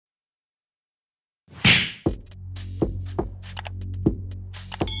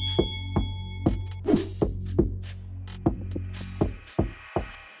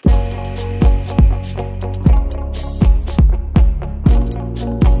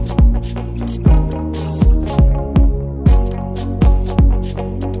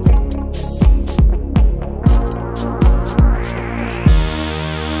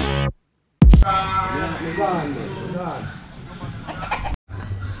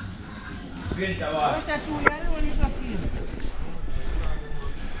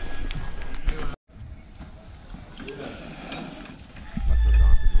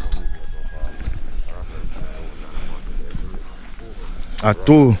At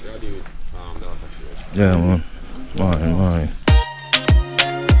 2. Yeah, man. Mine.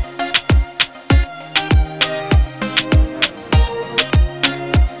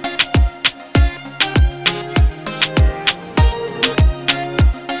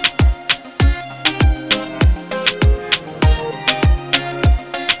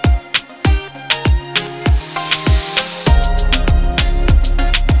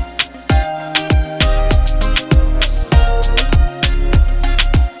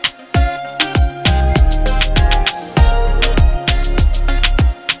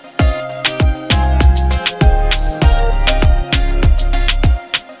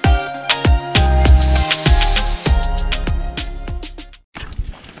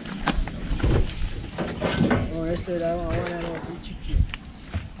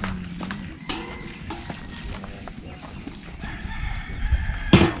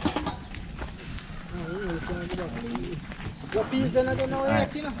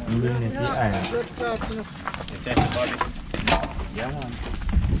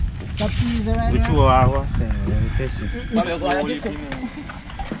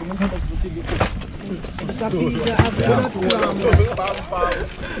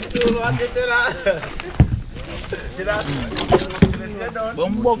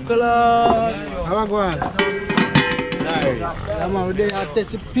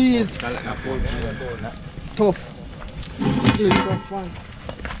 Test peas. Tough. Tough one.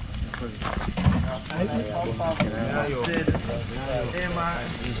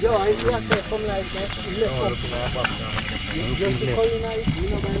 Yo, I just say come like that. You see culinary, you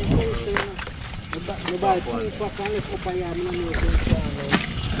know by the culture. You buy 2 packs and left up a yard, you know me.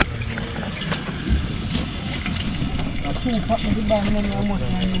 2 packs you buy, you know how much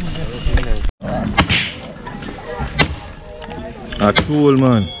At tool,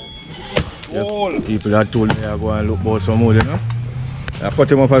 man. Tool. People that told me I go and look about some more, you know. I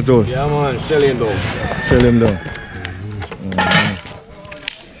cut him up at all. Yeah, man. Sell him down. Sell him down.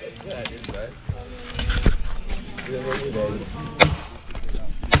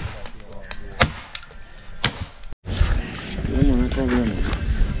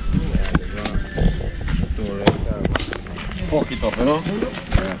 Fuck it up, you know?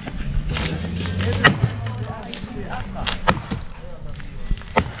 Yeah.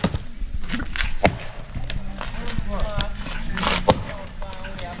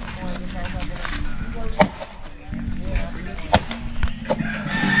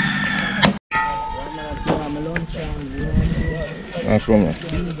 That's from there.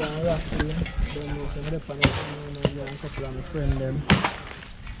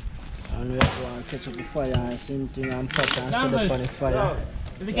 And we have to catch up the fire and same thing and pot and set up on the fire.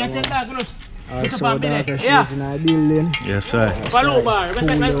 If you can take that, look. Also darker shades in our building. Yes, sir. Follow bar. If you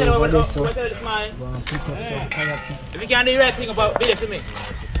can do the right thing about video for me.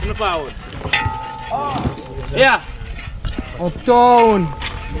 Come forward. Yeah. Uptown.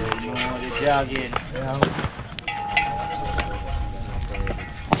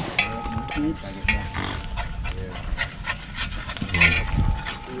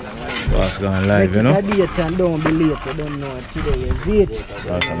 Boss gone live, you know. Make it a date and don't be late. You don't know today is it.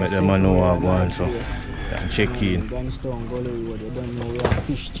 So I make them know what I'm going, so you can check in. Gunstone, Gully Road. You don't know we have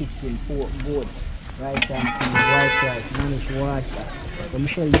fish, chicken, pork, goat, rice and peas, white rice, managed water. Let me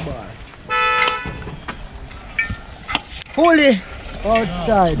show you the bar. Fully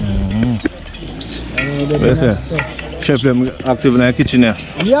outside. Chef them active in the kitchen here.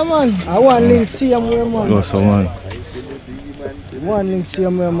 Yeah man, I want link see them where man. Go so man. One link see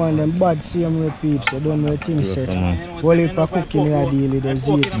them where man, them bad see them where peeps. I don't know what things said. Whole heap of cooking here daily, there's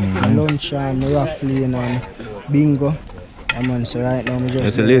it. Luncheon, raffling and bingo. Yeah man, so right now we just...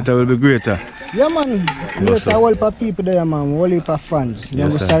 You say later will be greater. Yeah man, later all the people there man, all heap of fans.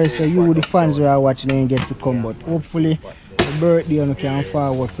 Yes, I'm sorry say you the fans who are watching they ain't get to come, but hopefully the birthday and we can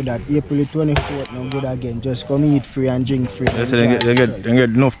forward for that. April 24th now good again. Just come eat free and drink free. Yes, so they get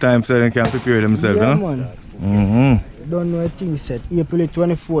enough time so they can prepare themselves, yeah, you know? Man. Don't know a thing said. April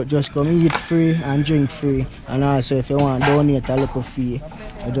 24th, just come eat free and drink free. And also if you want to donate a little fee,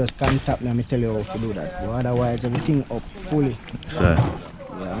 you just contact me and tell you how to do that. But otherwise everything up fully. Sir.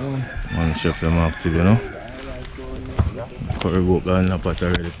 Yeah man. Man, chef them active, you know? Curry goat and a pot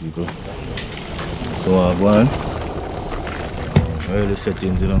already, people. So I go on. Early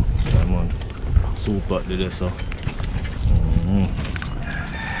settings, you know. Yeah, man. Soup at the so.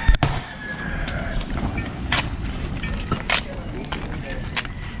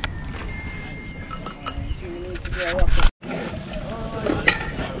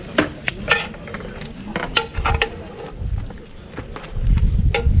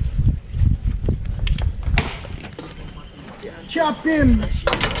 Chop him!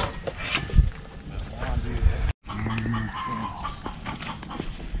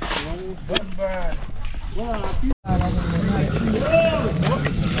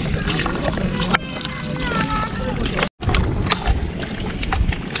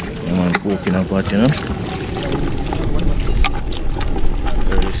 I'm cooking a pot, you know.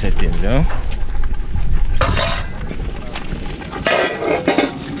 Early settings, you know.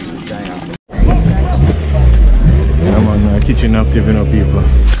 Yeah, man, kitchen active, you know, people.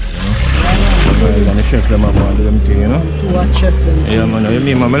 I'm gonna chef them up and do them thing, you know. What chef them? Yeah, man, you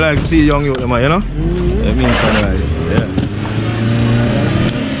mean, man, I like to see young youth, you know. You mean Sunrise, yeah.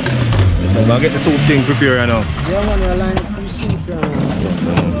 So I'm gonna get the soup thing prepared, you know. Yeah, man, we're lining up the soup, you know.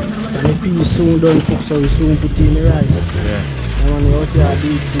 And the peas soon done cook, so we soon put in the rice. Yeah. And when we out here,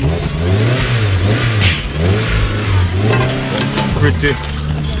 deep peas. Pretty.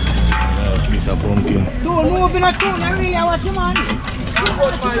 Slice of pumpkin. Don't move in a tune, I really watch you, man.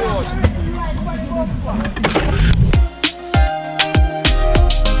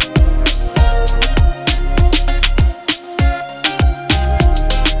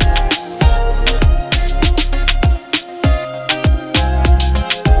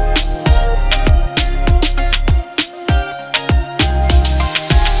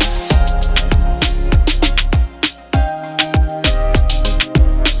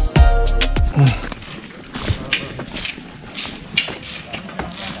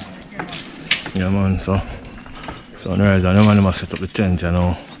 Yeah, man, so Sunrise and the man must set up the tent, you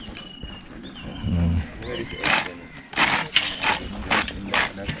know.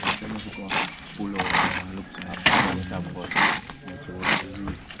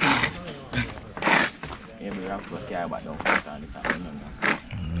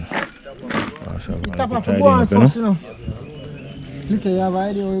 Look, you have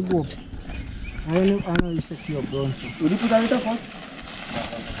idea where you go. I know you set you up down. Will you put that up?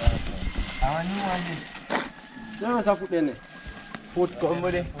 I know. There's a foot in it. Foot come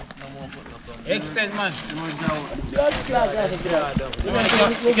with it. Extend, man.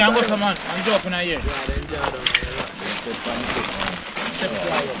 You can go, come on. I'm dropping out here.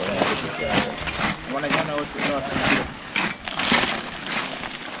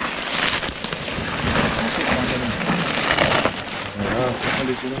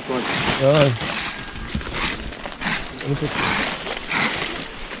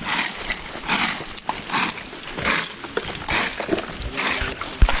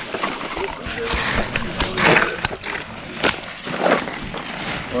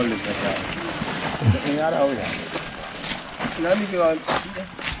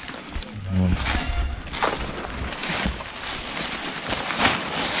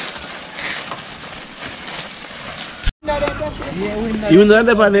 Even though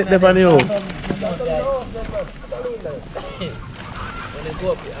they're on you.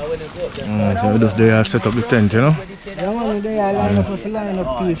 So just there set up the tent, you know? Yeah, man, they are line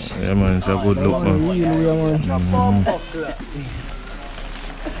up peeps. Yeah, man, it's a good look, man.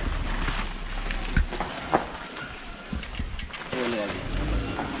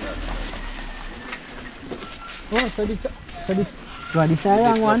 Oh, so this what this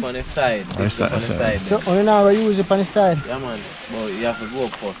side one? On the side. On the side. So only now we use it on the side. Yeah, man. But you have to go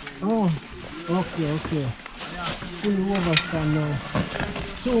up first. Oh, okay. Fully overstand now.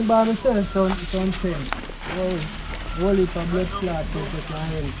 So by myself, some thing. Oh, hold it for blood clot so it can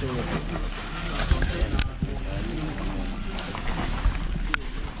help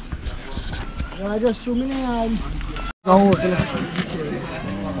you. I just show me the hand.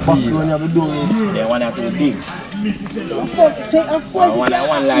 See, when you have to do it, they want to dig. Of course, I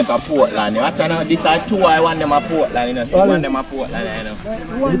want like a Portland. You know, this are two I want them a Portland, you know. See one them a Portland, you know.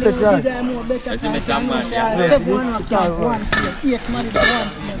 One better That's the better man, yeah.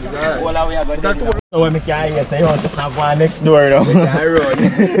 All we are going to do. So when I can't hear, you want to have one next door, you know. I can't run.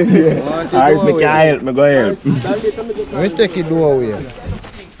 Alright, I can't help, I go help. Let me take it away.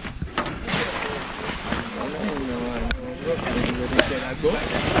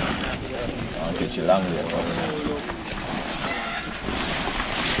 It's a long way.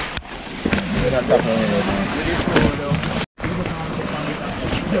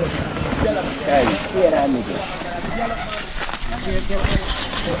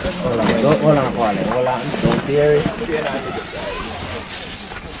 Don't fear it.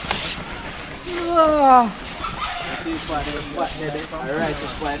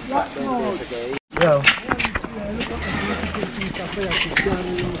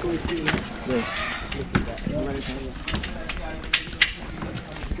 Yeah,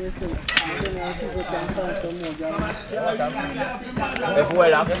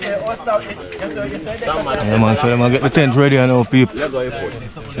 man, so you might get the tent ready now, people.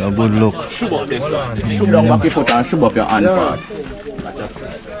 So good luck. Shove up this one. Shove down back your foot and shove up your hand part.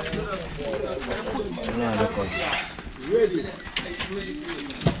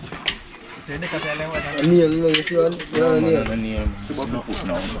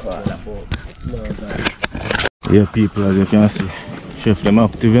 Yeah, people, as you can see, chef them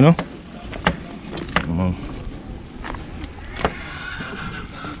active, you know.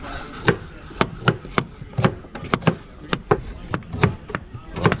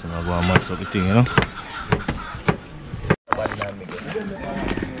 So I'm going to match up the thing, you know.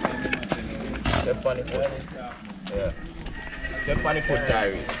 Step on the foot,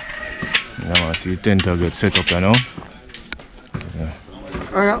 Diary. Yeah, man, see the tent will get set up, you know. Yeah.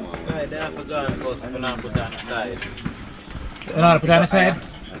 Alright. They have to go and first, if you not put on the side. You know, put on the side?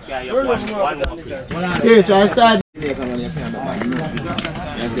 Okay, you have one more clip. Here, try side.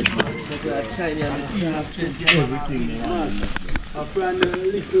 A friend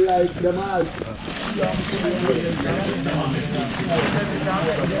little like them all.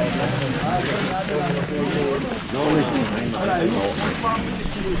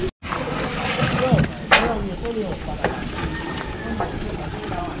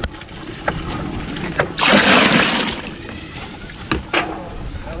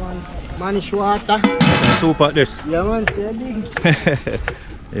 Man, it's water. Soup at this. Yeah, man, say big.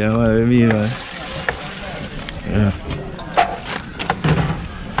 Yeah, man, I mean, man. Yeah.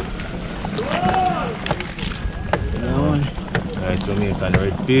 Nice Jamaican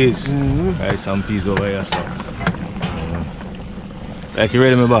red peas. Nice some peas over here, so. Like you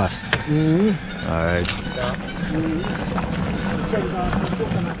ready, my boss? Alright.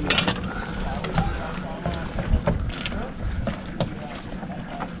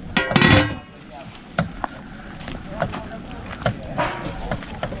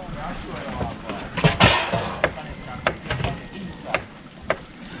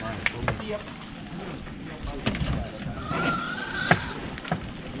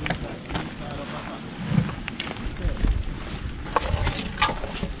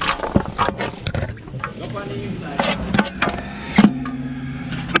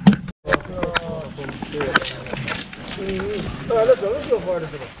 Let's go for it.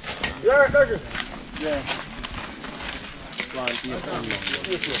 Yeah.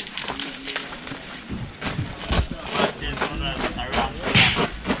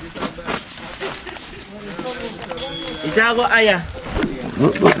 It's a go higher.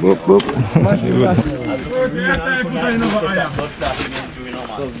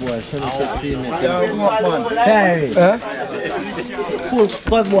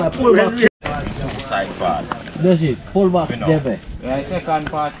 Pull back. Side part. Does it? Pull back, Jeppe. Yeah, second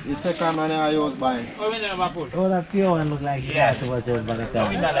part. The second one I use by. Oh, that pure one look like Yes. that's what you're We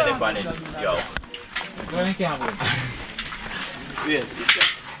not let it burn it. Yo. Wait,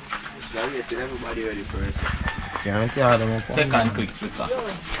 it's everybody ready first. Second quick flicker.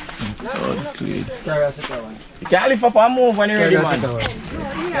 You can't lift up and move when you're ready, man.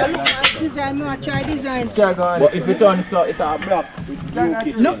 Design, I try design. But if you turn so, it's a block.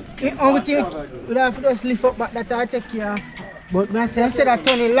 No, only thing we have to just lift up back that I take care. But I say instead of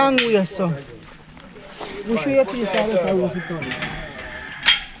turning long way, so we show you this side of the way to turn.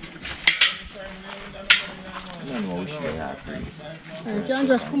 You can't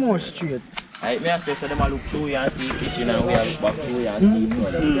just come out straight. I say so them a look through you and see kitchen and we look back through you and see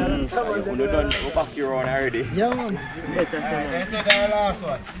front. You done go back your own already. Yeah, man. Let's take the last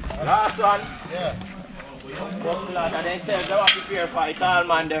one. Last one? Yeah. And then say they want to prepare for it all,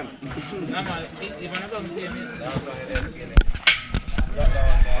 man, them. No, man, if I'm not going to see him, I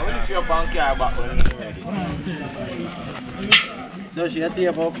will lift your bank here back when you're ready. Does she have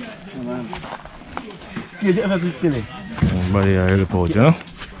tape up? You ever be killing? Everybody are really proud, you know?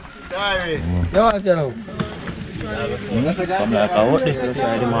 Diaries. You want to tell them? Come like I want this to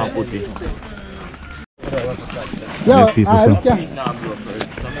try the man put it. Yeah, people, so.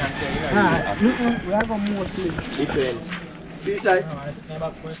 We are going to move to Depends. this side.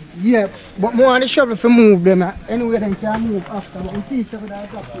 Yeah, but more on the shovel for move them. Anyway, they can move after. But we see something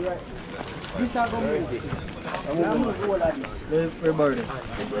that's up to right. This are going to move. I move all of this. We're burning.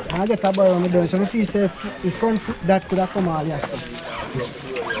 I get a bar on me down. So if you say the front foot that could have come all yesterday.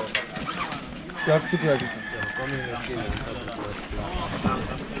 You have to put like this.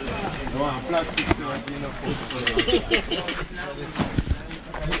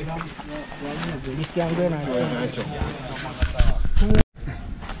 This can go now.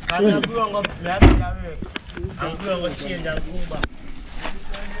 I'm going to change and go back.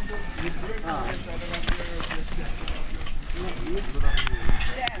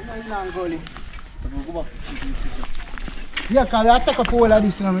 Yeah, because I take up all of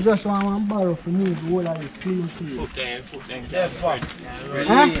this and I just want to borrow for move all of this clean food. Foot them. That's what.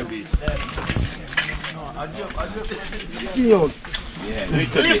 Yeah,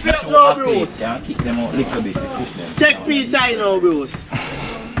 Lift it up now, bros. Can't kick them out little bit. Take peace out now, bros.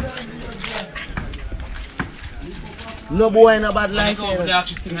 No boy in a bad life. I'm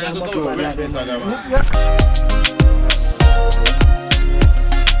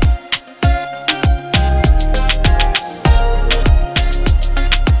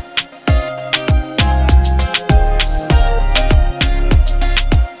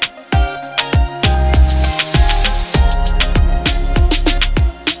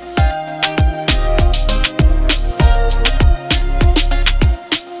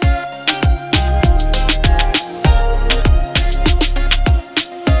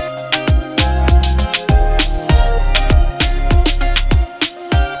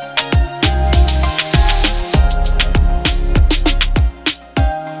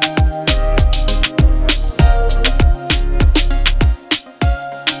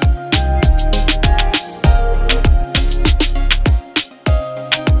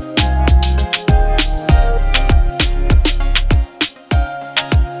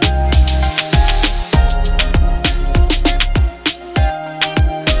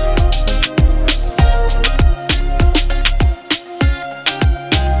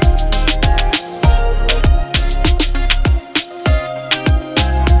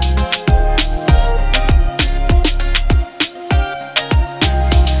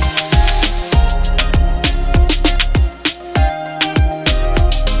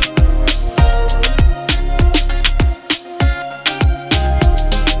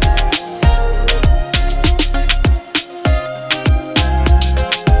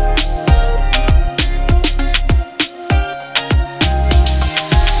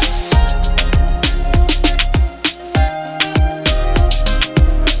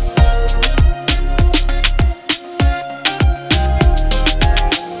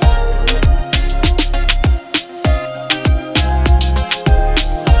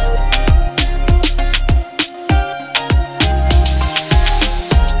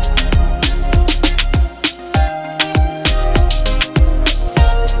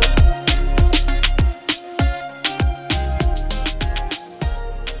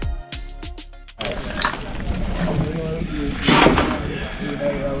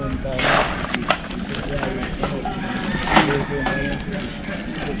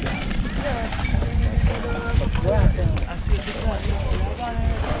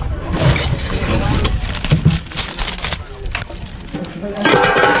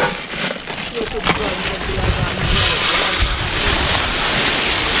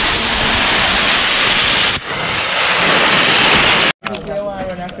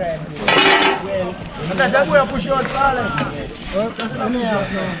going to push you out, Charlie.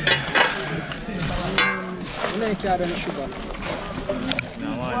 Sugar.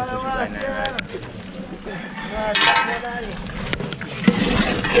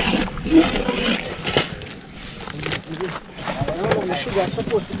 The sugar is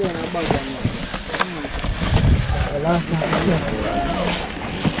supposed to be in a bag.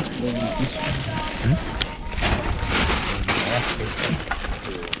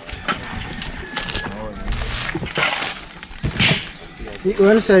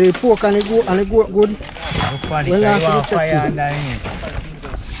 When you say the pork and it go good, when you want fire underneath.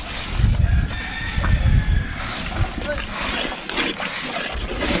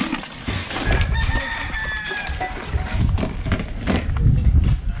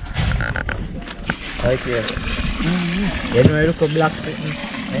 Right here. You know, look at black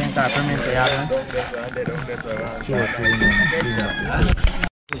sitting. Ayan ka, permento yan.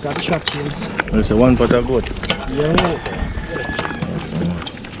 got shot kids. There's a one pot of goat. Yeah.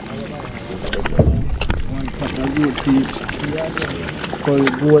 One pot of goat kids. Call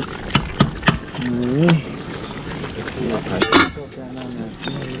it goat.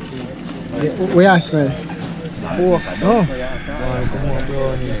 We are smell. Oh.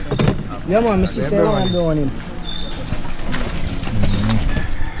 Yeah man, Mr. Say I want to blow on him.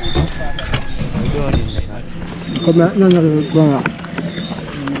 Come here, no, go on.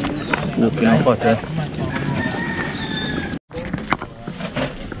 Okay, I'll put it.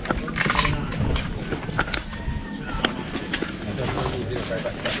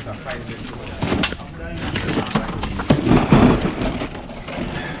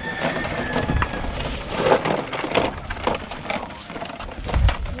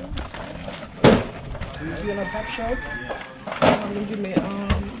 You know top shelf? Give me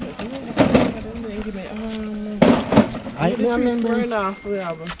I remember enough for you.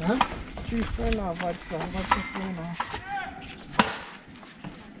 Huh? 3 square now, vodka small now.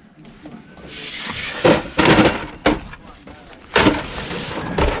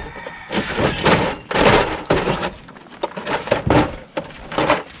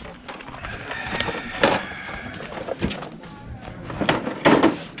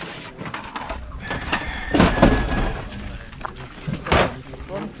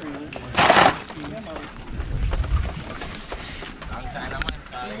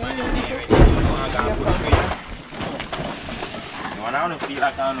 I don't feel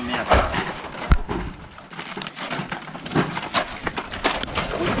like I'm going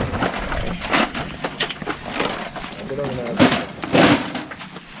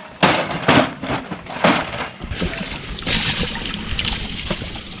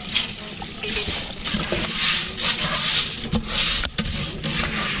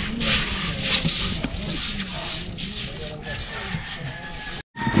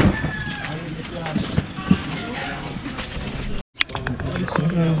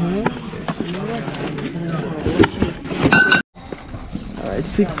Alright,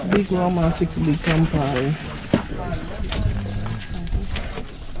 6 big rum and 6 big Campari.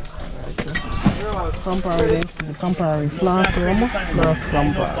 Campari flask rum plus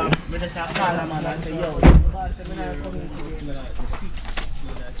Campari.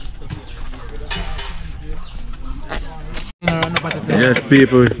 Yes,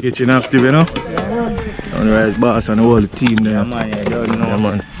 people, kitchen active, you know. Sunriseboss and the whole team there. Yeah, man, you don't know. Yeah,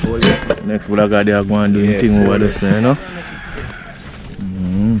 man. Next vlog they are going to do thing over there, so, you know.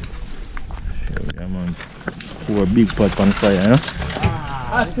 Yeah, man. 4 big pot on fire, you know.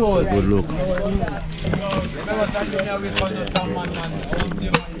 Good look.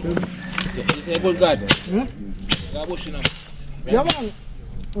 Good God. Yeah, man.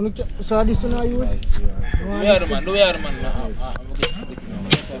 So this one I use? Do YardMan.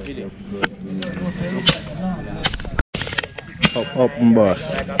 Up and boss.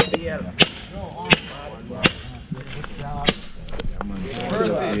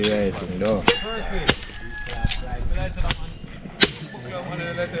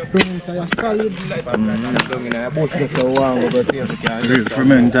 Solid. Real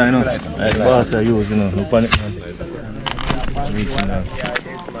ferment, you know. Like boss I use, you know. Look on it, man. Reaching out.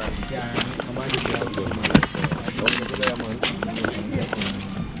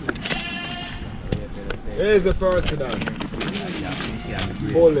 Here's the Persie down.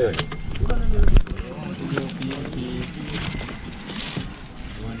 Hold it.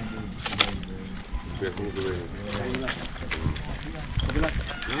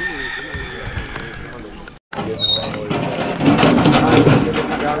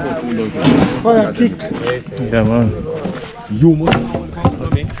 Fire kick. Yeah, man. You must.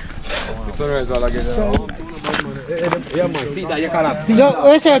 Sunrise all again. Yeah, man. See that you cannot see. Yo,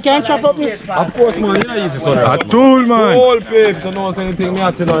 wait a second, can you chop up this? Of course, man. You know easy Sunrise. A tool, man. All babes, you know anything me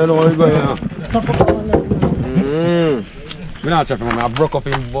have to know. You know where you going now. Me not chopping, man. I broke up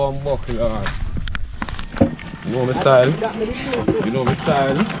in bomb buckle. You know my style. You know my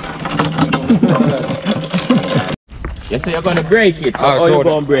style. You say you're gonna break it, so how you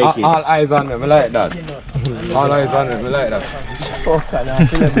gonna break it? All eyes on me, I like that. All eyes on me, I like that. Fuck, I'm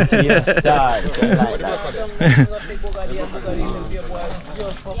celebrity and stars, I like that.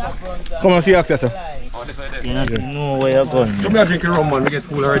 Come and see access, sir. You don't know where you're going. Come here drinking rum, man. We get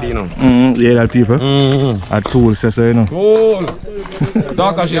full already, you know. Yeah, that people. A tool, so, you know. Cool.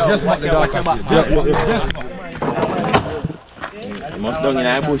 Darker shit, just like the darker shit. Just You must down in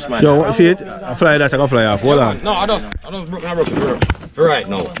a bush, man. Yo, see it? I fly that, I can fly off. Hold on. no, I just broke it right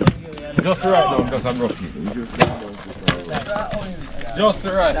now. Just right now, because I'm broke. Just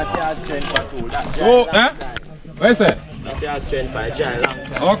right. That has strength for tool. Oh, eh? What is that? That has strength for a giant long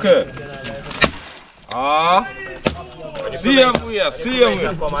time. Okay. See him here, see him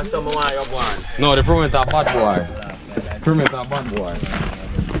here. Come and some more you want. No, the permit a bad boy. Permit a bad boy.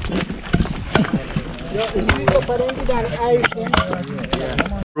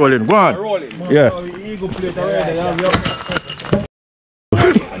 Rolling, go on. Rolling. Yeah.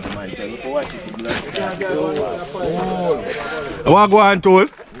 What go on, tool?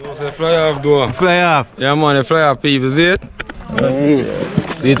 No, say fly off door. Fly off. Yeah, man, the fly off people, see it?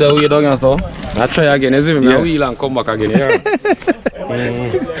 See it how we done so? I try again, you see me? I wheel and come back again, yeah.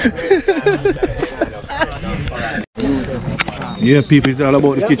 Yeah, people, it's all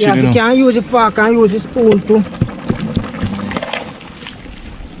about the kitchen, Yeah, you know. you can use the fork and use the spoon too.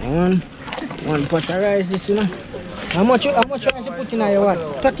 One pot of rice, this, you know. How much rice you put in your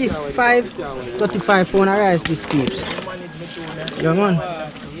what? 35 pound of rice this keeps. Yeah man.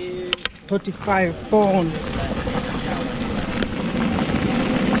 35 pound.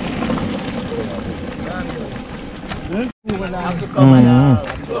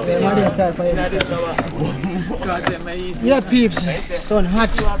 Yeah peeps, sun hot,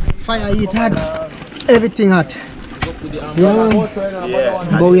 fire heat hot, everything hot. Yeah,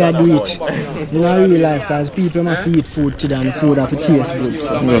 but we are do it in a real life because people must eat food today and food have to taste good.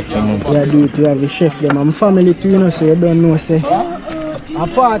 So we are do it, we have the chef them and family too, you know, so you don't know say a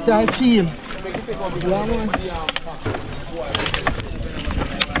part of the team. Yeah, man.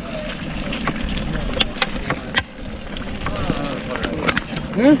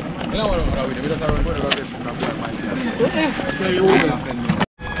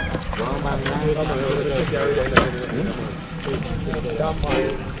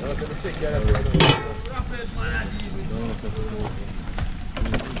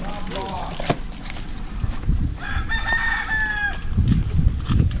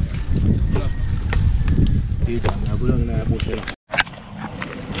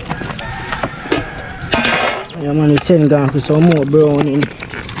 Yeah man, we send down for some more browning.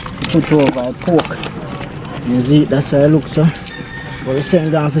 Put over pork. You see, that's how it looks so. But we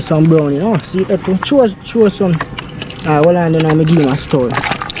send down for some browning. Oh, see that too. Show some. Alright, well and then I'm give him a story.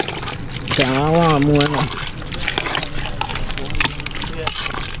 So I want more now.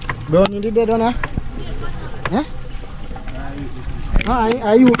 Browning did that on her? Huh?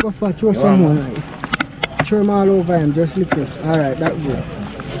 Ah, you go for show some more now. Throw them all over him, just look it. Alright, that's good.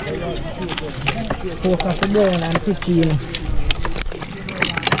 Pork off the brown and pretty, you know.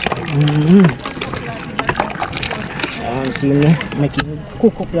 I see me making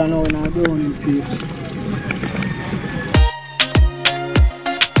cook up here now in our browning piece.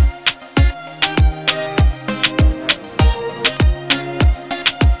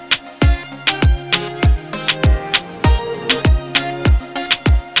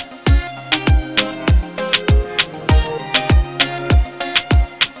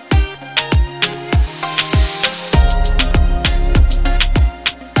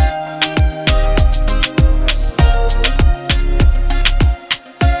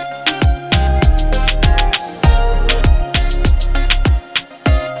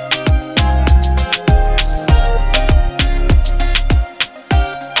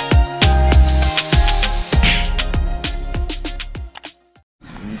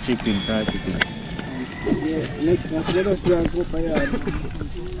 Chicken, fried chicken. Yeah, next time let us go and go for yard.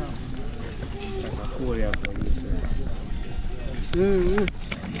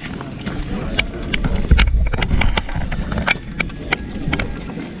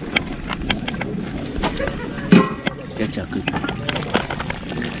 Ketchup.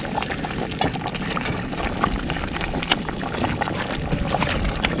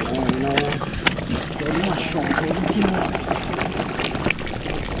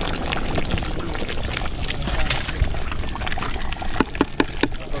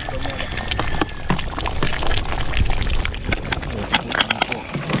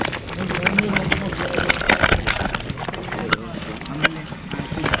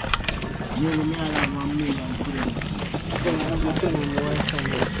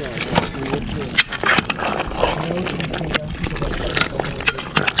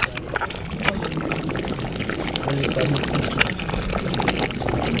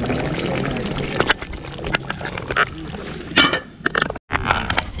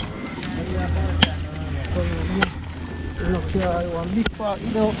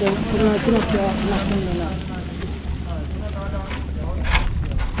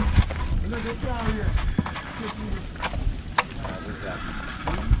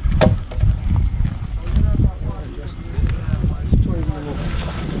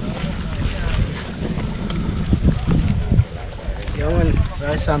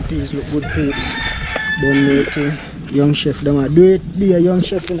 Rice and peas look good peeps. Don't know it. Young chef them are do it. Be a young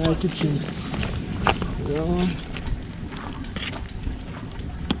chef in our kitchen. Yeah.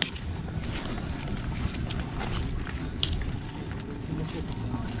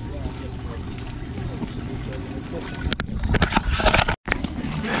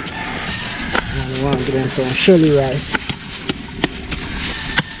 I want to get some shelly rice.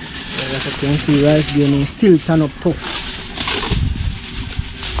 As you can see, rice getting still turn up tough.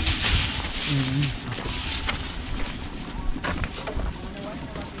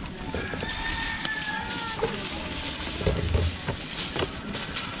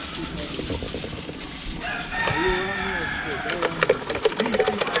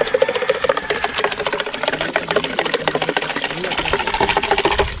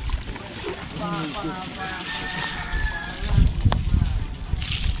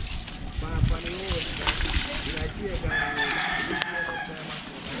 Put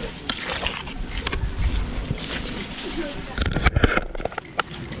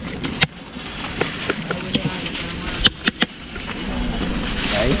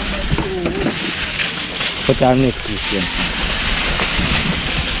our next Christian.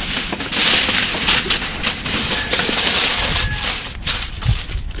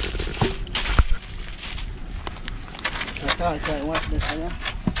 Okay, watch this here.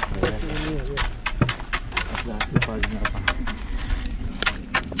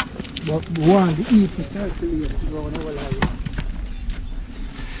 But one, the eat for circulate.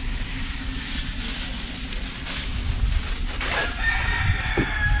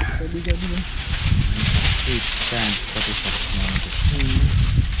 So big again. 8 times 46.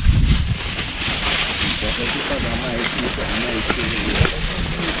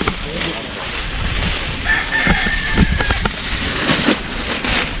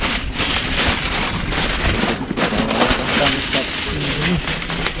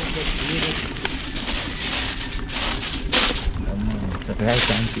 Surprise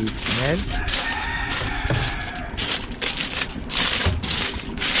and peace, man.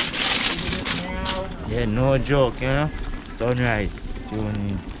 Yeah, no joke, you know. Sunrise.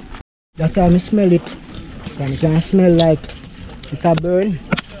 That's how I smell it. And it can smell like it a burn.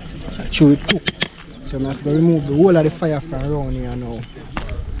 Actually it cook. So I have to remove the whole of the fire from around here now.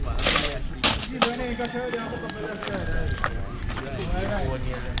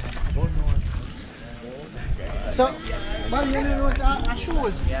 So, man, you know what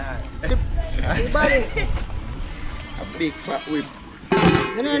shoes? Yeah. See, body. A big fat whip.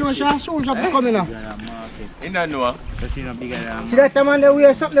 You know what shoes are coming up? You don't know. But you know bigger than See that man they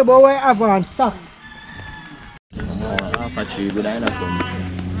wear something about where I have socks. half a tree, but I know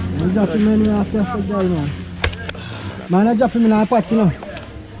something. You drop him in your face again, man. Man, I drop him in a pot, you know.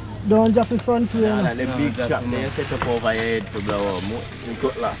 Don't drop in front way, you know. The big chop they set up over your head to blow up.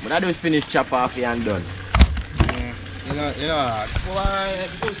 But I just finish chop off here and done. You know. Why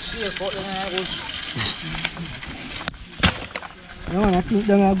good shake out there? Yeah, man, I think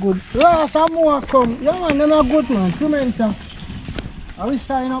they're good. Yeah, some more come. Yeah, man, they're good, man. Pimenta. Are we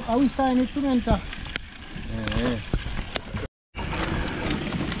sign up? Are we signing Pimenta? Yeah.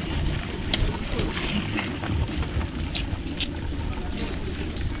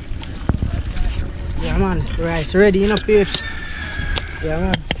 Yeah, man. The rice ready, you know, peeps. Yeah,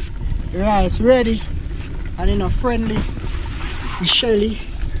 man. The rice ready. And you know, friendly. It's shelly.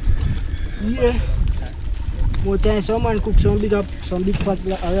 Yeah. More time someone cook some big pot of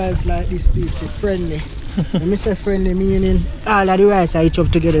rice like this, peeps. It's friendly. When I say friendly, meaning all of the rice I chop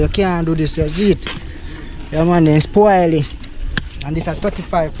together. You can't do this, you see it. Yeah, man, then spoil it. And this is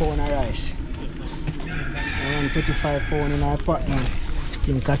 35 pound of rice. Yeah, man, 35 pound in our pot, man.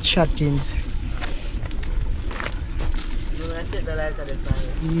 Think of chattings.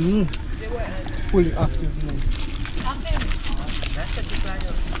 Fully active, man.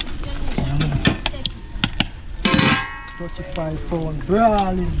 Yeah, man. 35 pound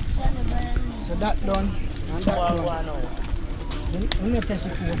brawling. So that done. And that done. Let me test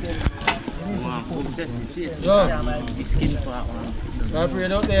it for you. The skin part one. Got to put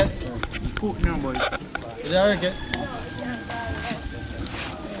it out there. You cook now, boy. Is that okay?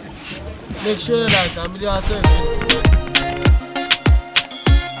 Make sure that I'm really awesome.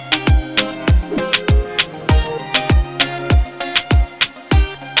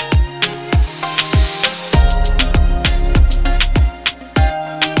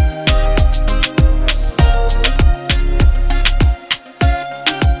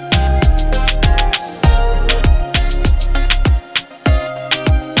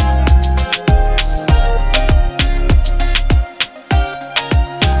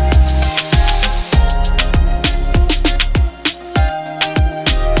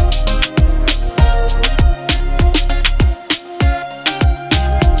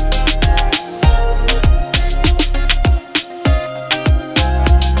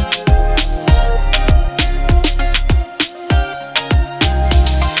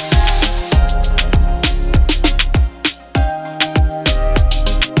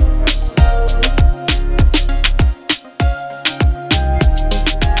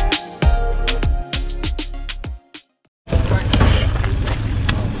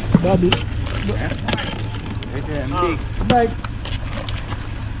 Bobby. It's big. Bye.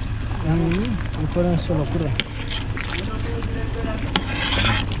 Yang kurang solo kurang.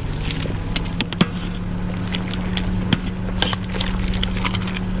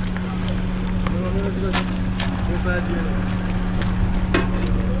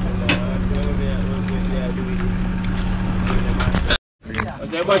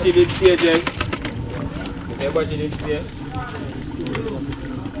 Saya baca di TJ. Everybody did there.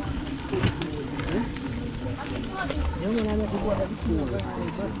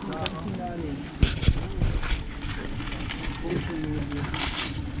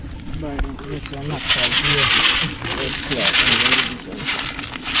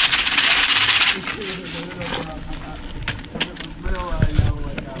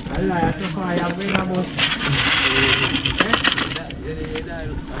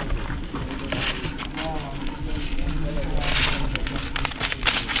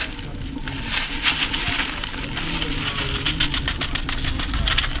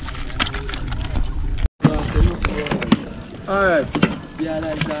 Alright. Yeah,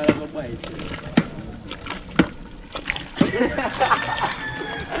 that's all I'm a bite.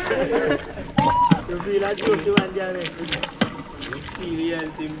 You feel like you to one Jerry. You feel the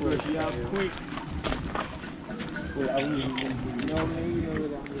thing, bro. You have quick.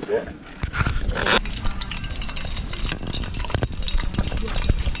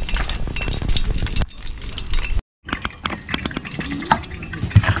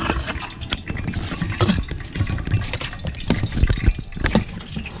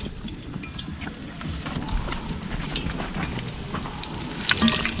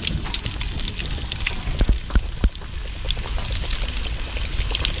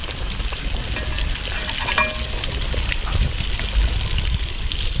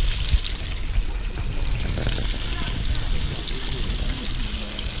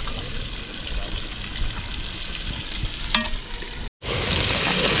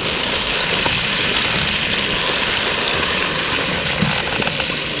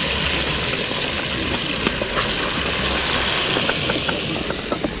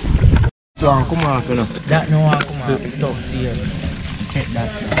 Don't come off, you know. That no one come out. It's tough here. Check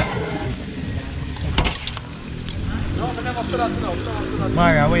that.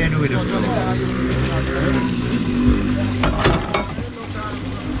 Mara, what you do with it?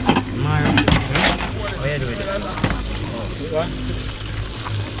 Mara, what you do with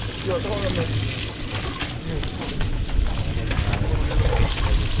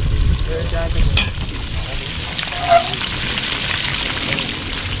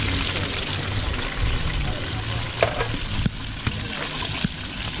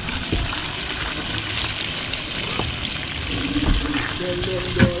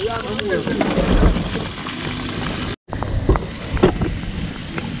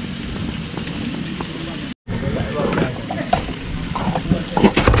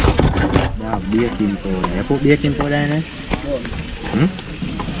Baking powder. You put baking powder in there?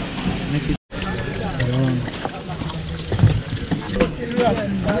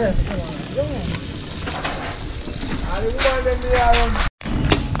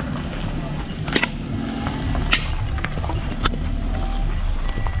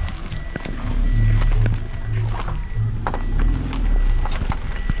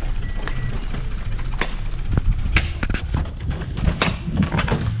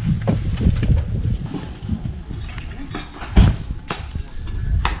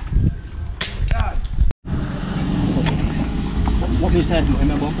 What we said,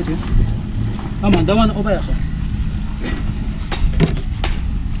 remember what you? Come on, the one over here, sir.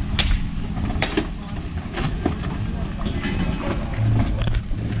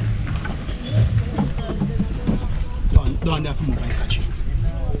 Don't have to move and catch it.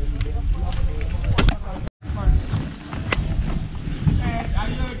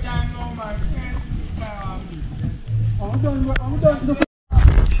 I'm done.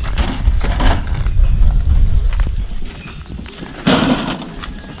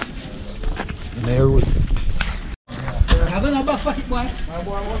 I'm gonna backpack it, boy. My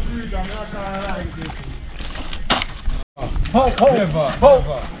boy was reading, I'm not gonna like this. Hold.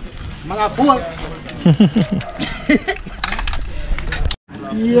 Man, fool.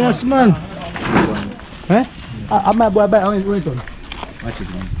 Yes, man. Eh? I'm my boy back on his way to. Watch it,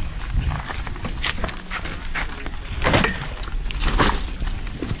 man.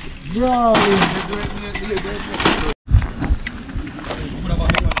 Bro.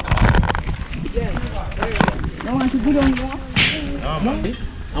 No one should put on you.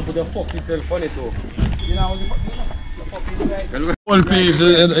 And put the fuck itself on it too. You know the fucking guy. All peeps,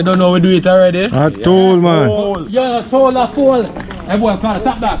 you don't know we do it already? A tool, man. Yeah, toll a fool. Everyone can't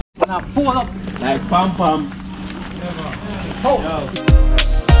tap that. Now fool up. Like pam pam. Oh.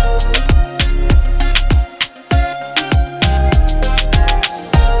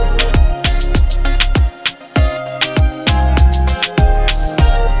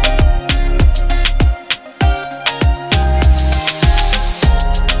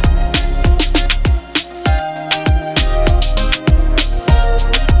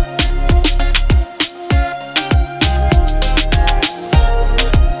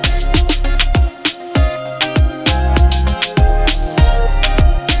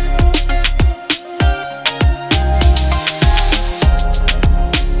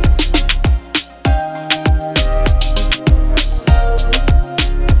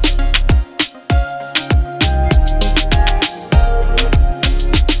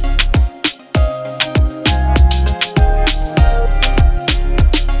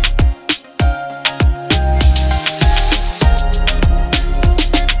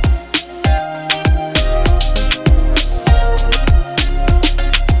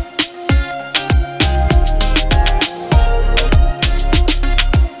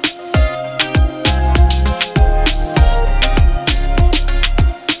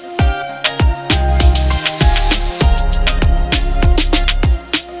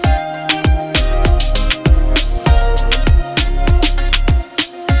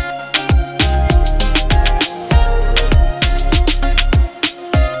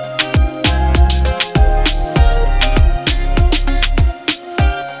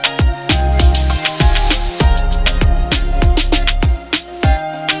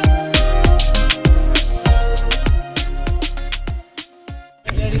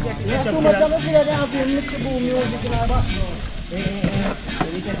 here they have little boom music in our background.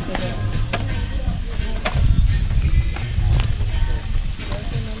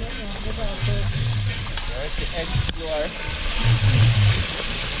 Explore.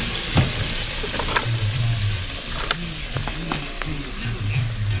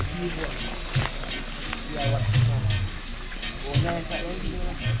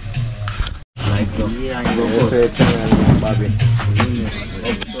 Like so here and go for the channel, Bobby.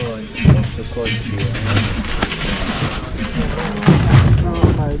 Uptown, up the country. Oh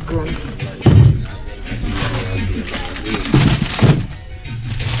my God.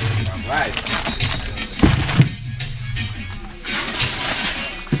 Right.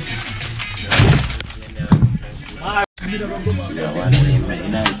 Yeah, one of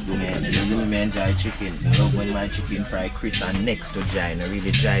them nice to me. I really enjoy chicken. I love when my chicken fry crisp and next to dry. Not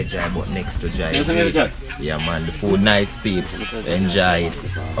really dry, but next to dry. Yeah, man, the food nice, peeps. Enjoy it.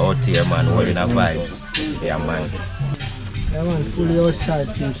 Out here, man, holding the vibes. Yeah, man. Yeah, man, fully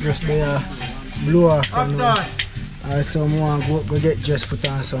outside, peeps. Just there, blow off. Or someone go get dressed, put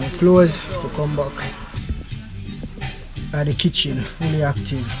on some clothes to come back. At the kitchen, fully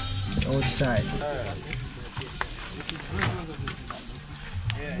active outside.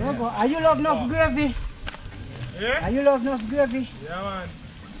 No, but are you love enough gravy? Yeah? Are you love enough gravy? Yeah, man.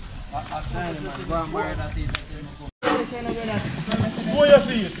 Who you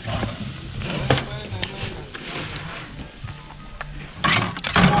see it?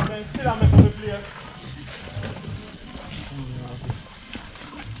 Still a mess of the place.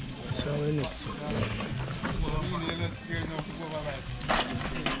 So we next.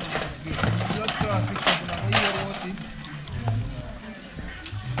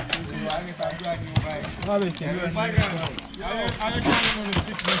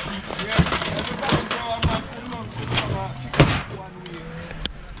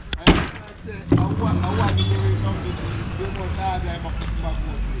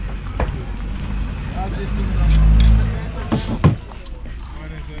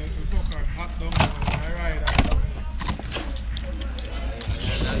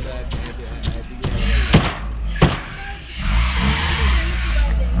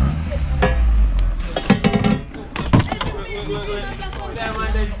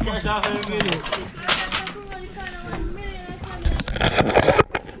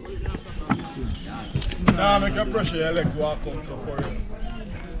 Nah, make a pressure your legs walk up so for you.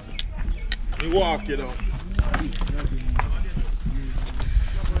 You walk it up.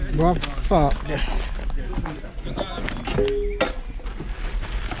 What fuck?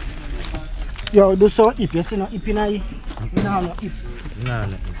 Yo, do some hip, you see no hip in a hip? We don't have no hip. No.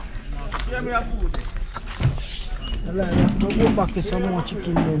 Yeah, me have food. Alright, we'll go back to some more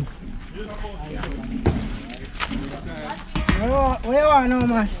chicken then. Where you are now,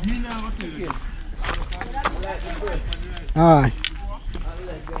 man? Alright.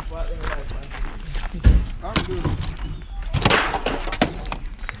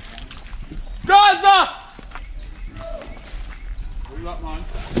 Gaza! What up, man?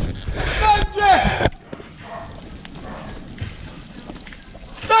 Danger!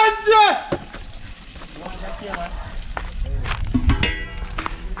 Danger!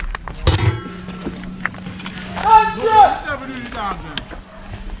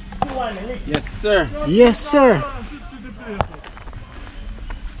 Yes, sir. Yes, sir.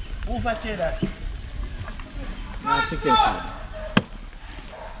 Who fatigued that? No, chicken food.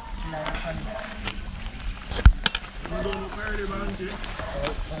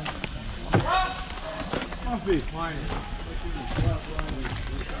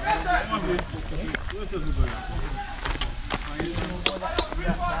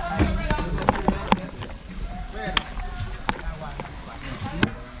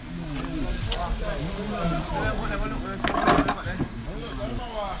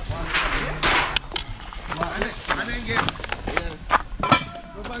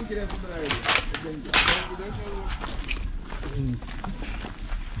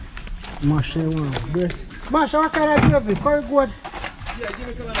 Mash it one. Mash, what kind of gravy? Very good. Yeah, give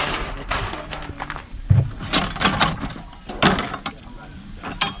me some of that.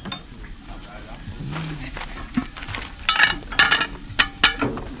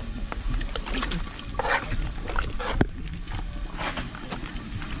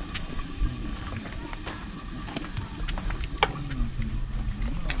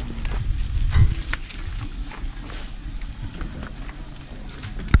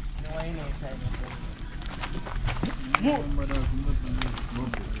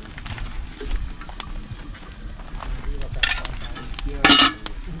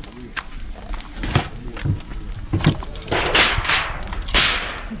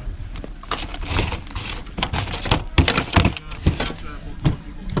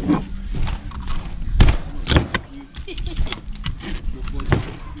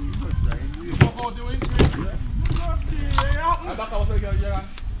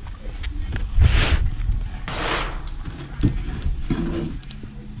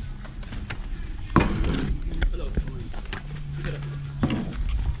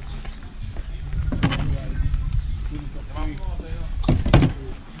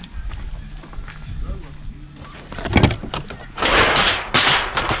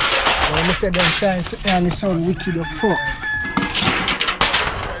 I said them try and sit down, it sound wicked as fuck.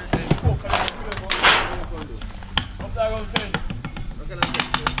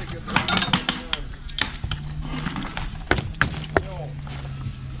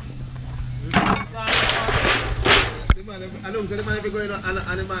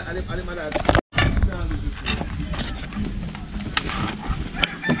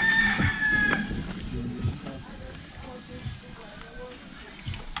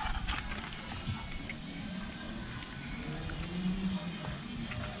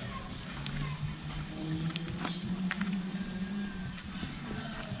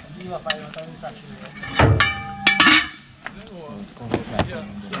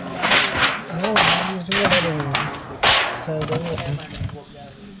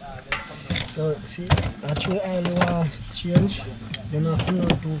 So, see, actually I only want to change, then I feel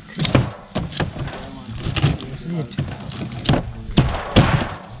too crisp. You see it?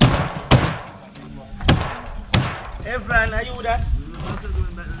 Hey, Fran, are you that?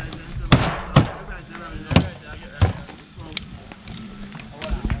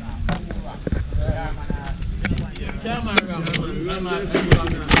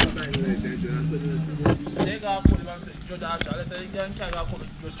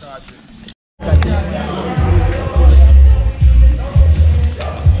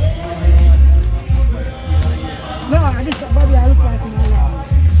 No, this body I look like in my life.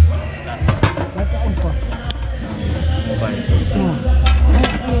 Like an uncle.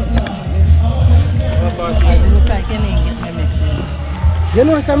 Look like you didn't get my message. You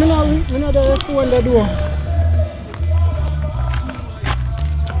know, so I know the phone the door.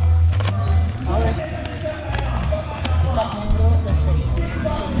 Stop me, no, that's it.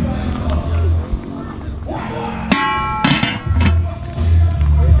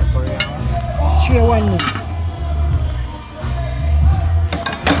 Share 1 minute.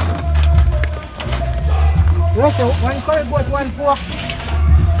 Yes, so 1 curry goat, 1 pork.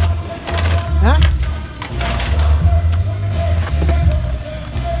 Huh?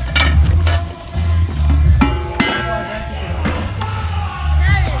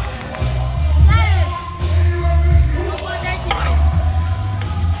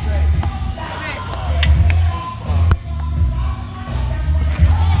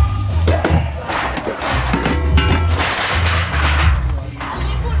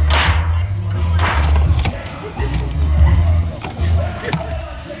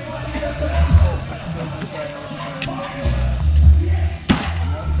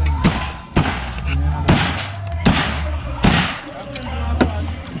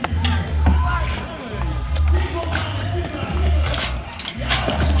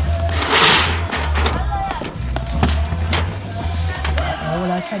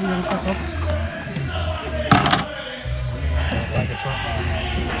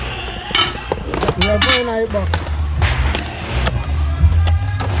 We are going right back.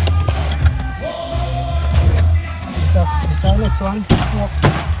 This is our next one.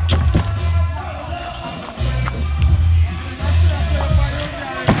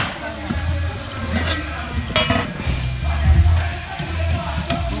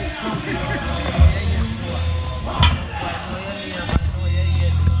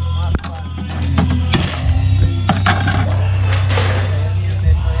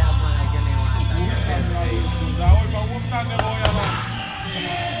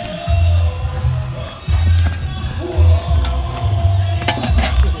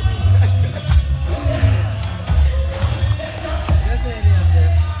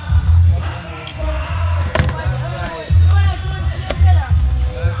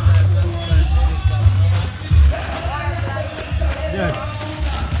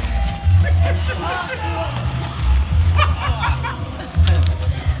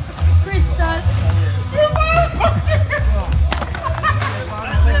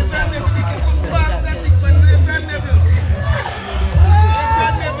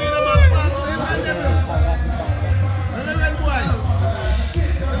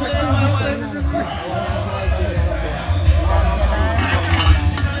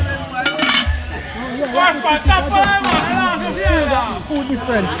 Food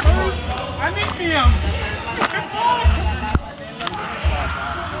different. I need me.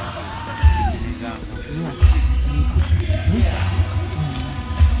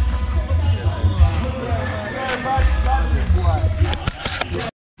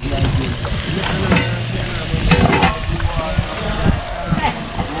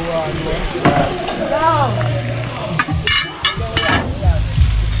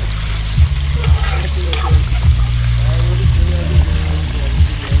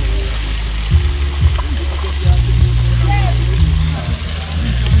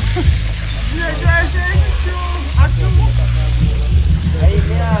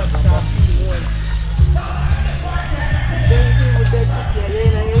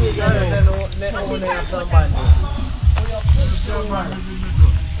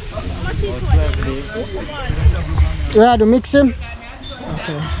 You have to mix him?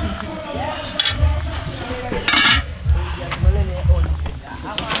 Okay.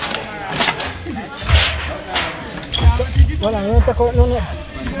 Wala, yung tako no.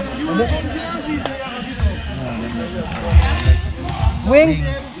 Wing?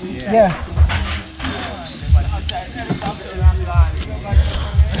 Yeah.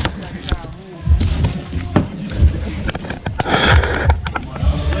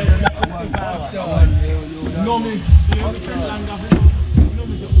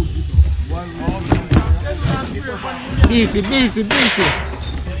 Busy.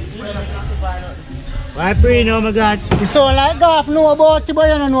 Why pray now, my God? You sound like Golf know about it, but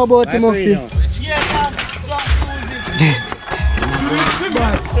you don't know about him, Muffy.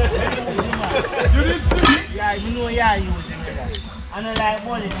 Yeah, you know you're using it. I don't like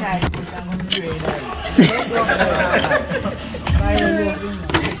money time. I'm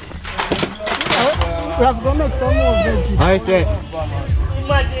We have to go make some more veggies. I say.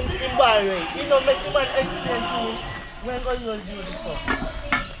 Imagine in Barry, you know, make the man explain to you when going to do this stuff.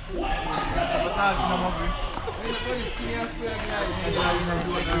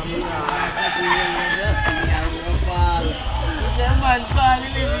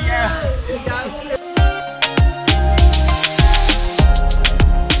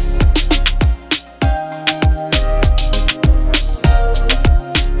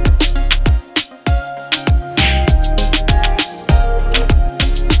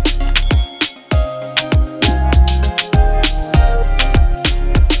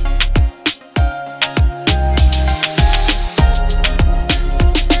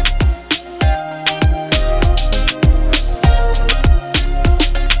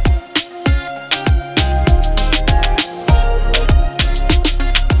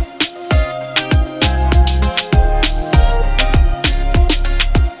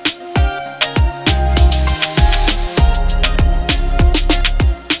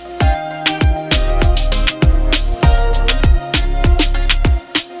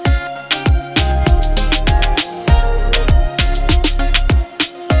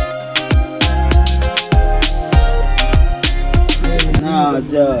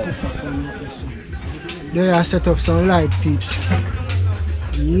 They are set up some light peeps.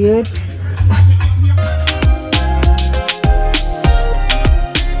 Yep.